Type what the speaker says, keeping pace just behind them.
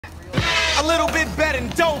A little bit better than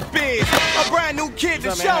dope biz. A brand new kid to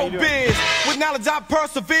show biz. With knowledge I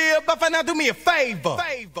persevere, but for now do me a favor.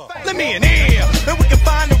 Let me an ear, and we can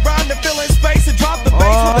find a rhyme to fill in space and drop the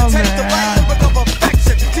bass with a taste of right lyrical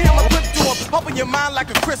perfection. See, I'm equipped to open your mind like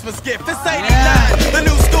a Christmas gift. It's 89, the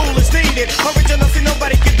new school is needed. Original, see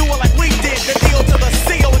nobody can do it like we did. The deal to the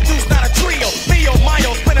CO, and two's not a trio. Mio,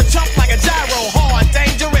 Mayo, spin a chump like a gyro. Hard,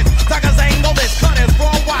 dangerous, suckers ain't know this. Cutters raw,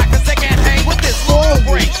 why? Cause they can't hang with this long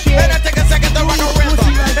break. And I take a second to rock a rhythm.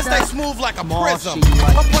 And stay smooth like a prism.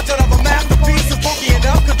 I'm punching up a masterpiece. It's funky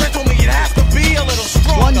enough, cause they told me it has to be a little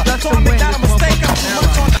stronger. So I make that a mistake. I'm too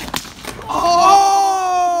much on.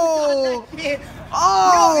 Oh!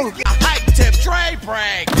 Oh! A hype tip, Dre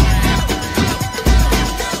brag.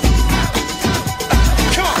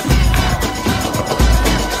 Come on.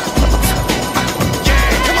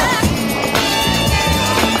 Yeah, come on.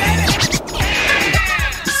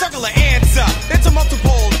 Circle the answer. It's a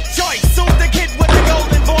multiple choice. Soon the kid with the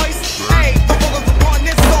golden voice. Hey, the focus upon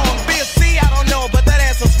this song. B or C, I don't know, but that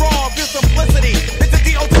answer's wrong. Pure simplicity. It's a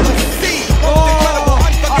D-O to the C. Incredible,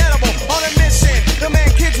 unforgettable. On a mission. The man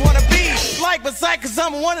kids wanna be. Like beside, cause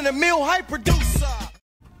I'm one in a mil hype producer.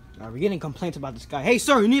 We're getting complaints about this guy. Hey,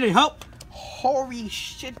 sir, you need any help? Holy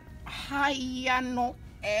shit. I no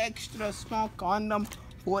extra small condom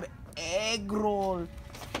for egg roll.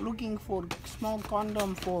 Looking for small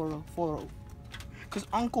condom for cause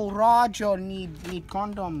Uncle Roger need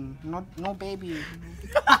condom, no baby.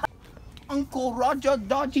 Uncle Roger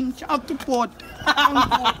dodging child support.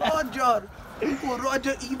 Uncle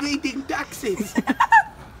Roger evading taxes.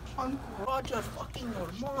 Uncle Roger fucking your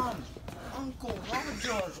mom. Uncle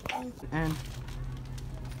Roger. And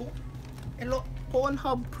Hello,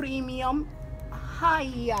 Pornhub Premium.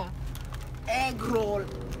 Hiya. Egg roll.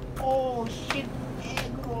 Oh shit,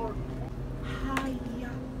 egg roll. Hiya.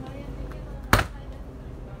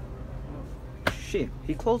 shit,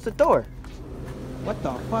 he closed the door. What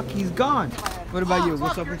the fuck? He's gone. What about you?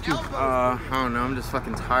 What's up with you? I don't know. I'm just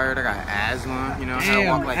fucking tired. I got asthma. You know, I Damn, gotta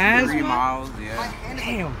walk like asthma? 3 miles. Yeah.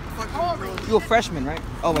 Damn. You a freshman, right?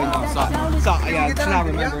 Oh wait, no, sophomore. Yeah, it's not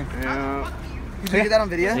remembering. Yeah. Did you get that on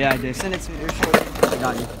video? Yeah, I did. Send it to me. I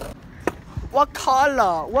got you. What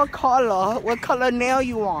color? What color? What color nail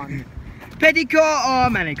you want? Pedicure or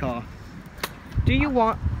manicure? Do you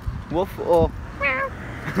want wolf or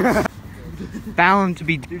bound to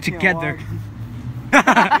be together?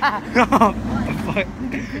 Oh, fuck.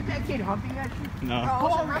 Is that kid humping at you? No.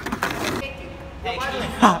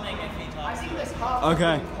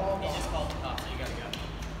 Okay.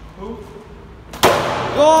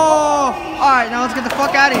 Oh! Alright, now let's get the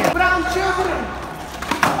fuck out of here. Brown children!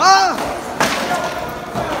 Oh!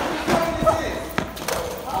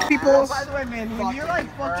 People. By the way, man, when you're like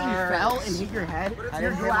fucking fell and hit your head,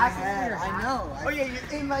 your glasses in your head. I know. Oh yeah,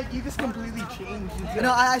 and like you just completely changed. You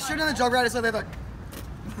know, I should have done the joke right. So they thought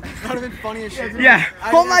that would have been funny as shit. Yeah.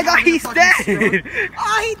 Oh my god, he's dead!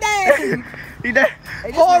 Oh, he dead! He dead?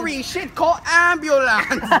 Holy shit, call ambulance!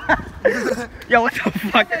 Yo, what the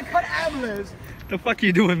fuck? Call ambulance! The fuck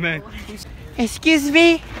you doing, man? Excuse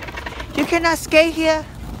me? You cannot skate here.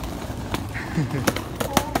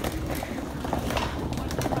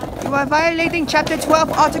 You are violating Chapter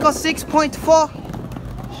 12, Article 6.4.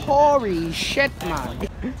 Holy shit, man.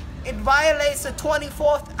 It violates the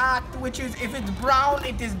 24th Act, which is if it's brown,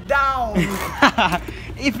 it is down.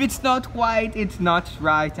 If it's not white, it's not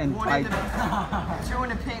right and white. 2 in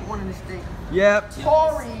the pink, 1 in the state. Yep.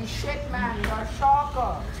 Holy shit, man. You're a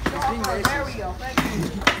shocker. Shocker, very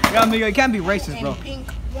offensive. Yeah, amigo, you can't be racist, In bro.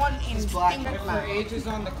 pink, 1 in black. Her age is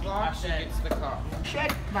on the clock. She gets the car.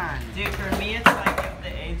 Shit, man. Dude, for me, it's like if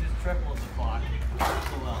the age is triple the clock.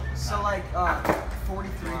 So like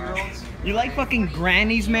 43-year-olds. You like fucking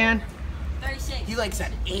grannies, man? 36. He likes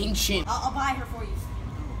that ancient. I'll buy her for you.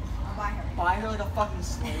 I'll buy her. Buy her like a fucking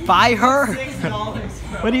slave. Buy her?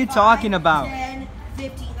 $6. What are you talking about? 10,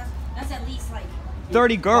 15. That's at least like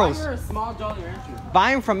 30 girls. You're a small Jolly Rancher.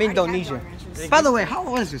 Buy him from Indonesia. By the way, how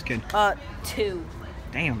old is this kid? 2.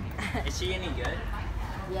 Damn. Is she any good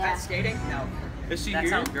Yeah. at skating? No. Is she That's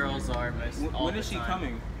here? how girls are most all When the is she time.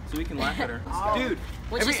 coming? So we can laugh at her. Dude,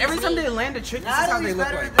 Every time they land a chick, this is how they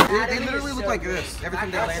look like. They literally look like this. Every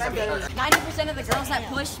time they land a chick. 90% of the girls that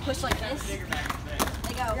push like this.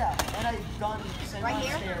 They go and I've done right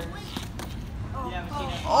here.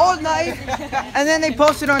 Oh, nice. And then they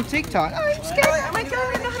post it on TikTok. I'm scared. Oh my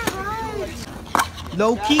god.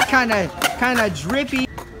 Low key, kind of drippy.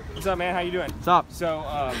 What's up, man? How you doing? What's up? So,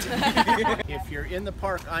 if you're in the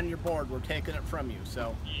park on your board, we're taking it from you.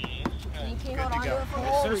 So, You can hold on to it for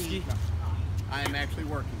I am actually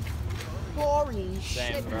working. Holy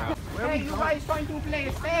shit, man. Hey, you guys trying to play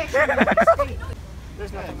a station?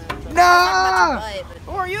 No!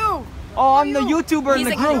 Who are you? Oh, I'm the YouTuber in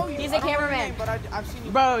the group. He's a cameraman. But I've seen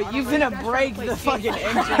you. Bro, you're gonna break the fucking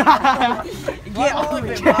engine. Get off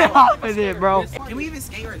of it, bro. Can we even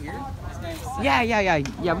skate right here?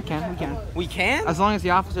 Yeah, we can. We can? As long as the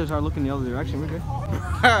officers are looking the other direction, we're good.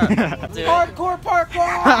 Hardcore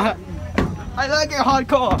parkour. I like it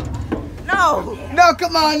hardcore. No. No,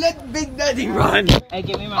 come on, let Big Daddy run. Hey,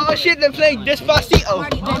 give me my oh shit, they're playing Despacito.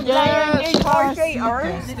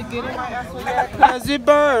 As it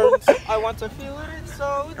burns, I want to feel it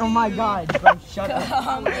so deep. Oh my god, bro, shut up.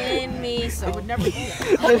 Come in me, so. I would never do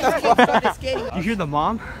that. You hear the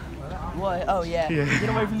mom? What? Oh, yeah. Get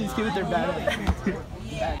away from these kids, they're bad.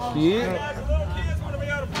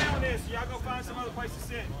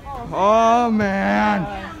 Oh man.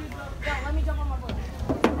 Let me jump on my board.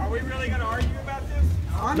 Are we really gonna argue about this?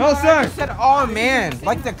 No sir. said, oh man,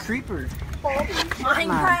 like the creeper.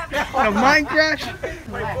 Minecraft. The mind crash.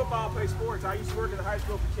 Play football, play sports. I used to work at the high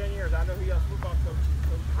school for 10 years. I know who y'all's football coach is.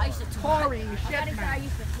 I used to twerk. I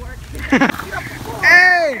used to twerk.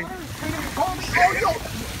 Hey!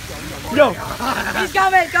 Yo! He's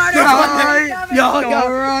coming, Carter. Yo,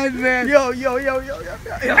 run, man. Yo.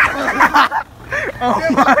 Oh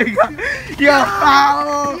my god. Yo.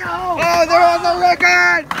 Oh, they're on the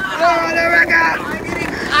record.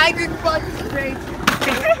 I did fucking straight.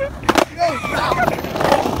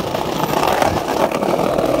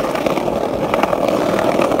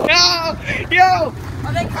 Yo.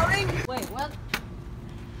 Are they coming? Wait, what?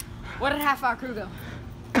 Where did half our crew go?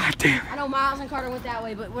 God damn. I know Miles and Carter went that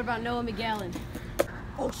way, but what about Noah and Miguel? And...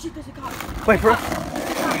 Oh shit, there's a cop. Wait, bro.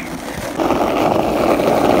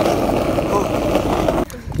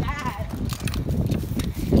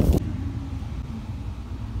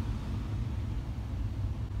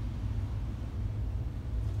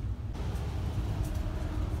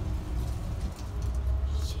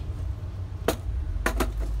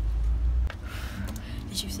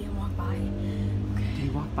 Did you see him walk by? Did he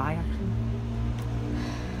walk by actually?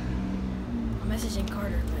 I'm messaging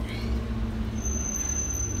Carter, but...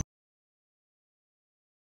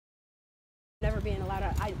 Never being allowed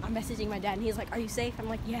out. I'm messaging my dad and he's like, are you safe? I'm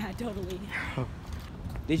like, yeah, totally.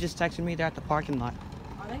 They just texted me. They're at the parking lot.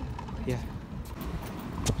 Are they? Yeah.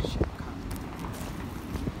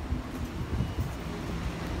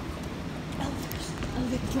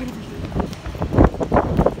 Elevator's right over here.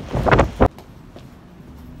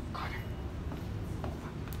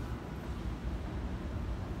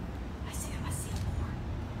 I see him more.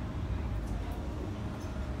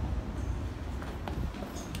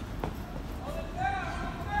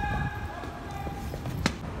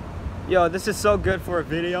 Yo, this is so good for a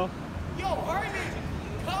video. Yo, Armin,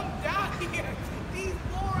 come down here. These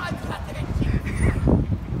morons got that shit.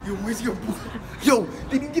 Yo, where's your boy? Yo,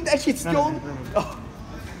 did you get that shit stolen? Oh.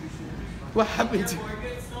 What happened to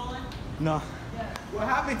No. What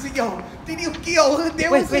happened to yo? Did you kill? There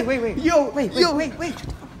Wait. was a- Wait. Yo, Wait. yo.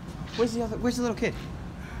 Where's the little kid?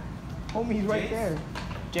 Homie's right there.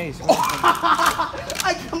 Jace.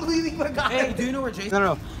 I completely forgot. Hey, do you know where Jason?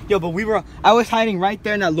 No. Yo, but I was hiding right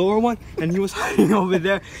there in that lower one, and he was hiding over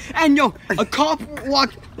there. And yo, a cop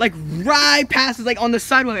walked like right past us, like on the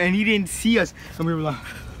sidewalk, and he didn't see us. And we were like,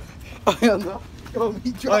 Oh, hell no. Yo,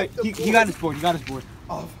 he dropped the he got his board.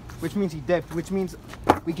 Oh. Which means he dipped, which means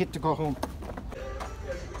we get to go home.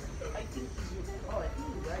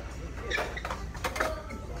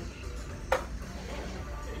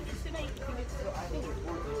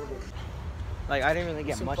 Like, I didn't really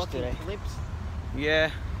get much today. Clips. Yeah.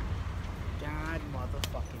 God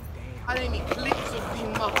motherfucking damn. I didn't need clips of the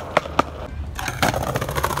mother.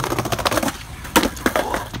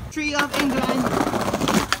 Tree of England.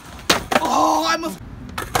 Oh, I'm a.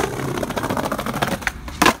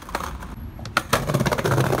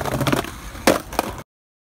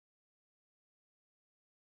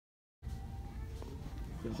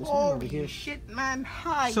 Holy shit, man.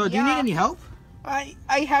 Hi. So, do you need any help? I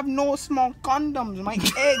have no small condoms. My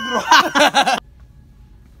egg roll.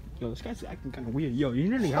 Yo, this guy's acting kind of weird. Yo, you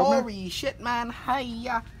need any help, man? Holy shit, man.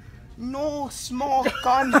 Hi. No small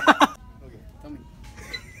condoms. Okay, tell me.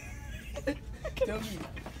 Tell me.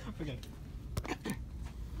 Okay.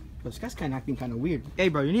 Yo, this guy's kind of acting kind of weird. Hey,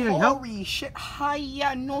 bro, you need any help? Holy shit.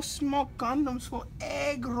 Hi. No small condoms for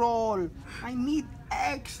egg roll. I need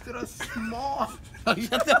extra small.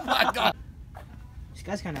 Shut the fuck up. This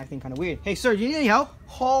guy's kind of acting kind of weird. Hey, sir, do you need any help?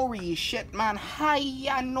 Holy shit, man. Hi.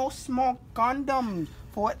 No small condoms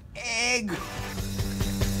for egg.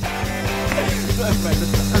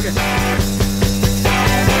 Okay.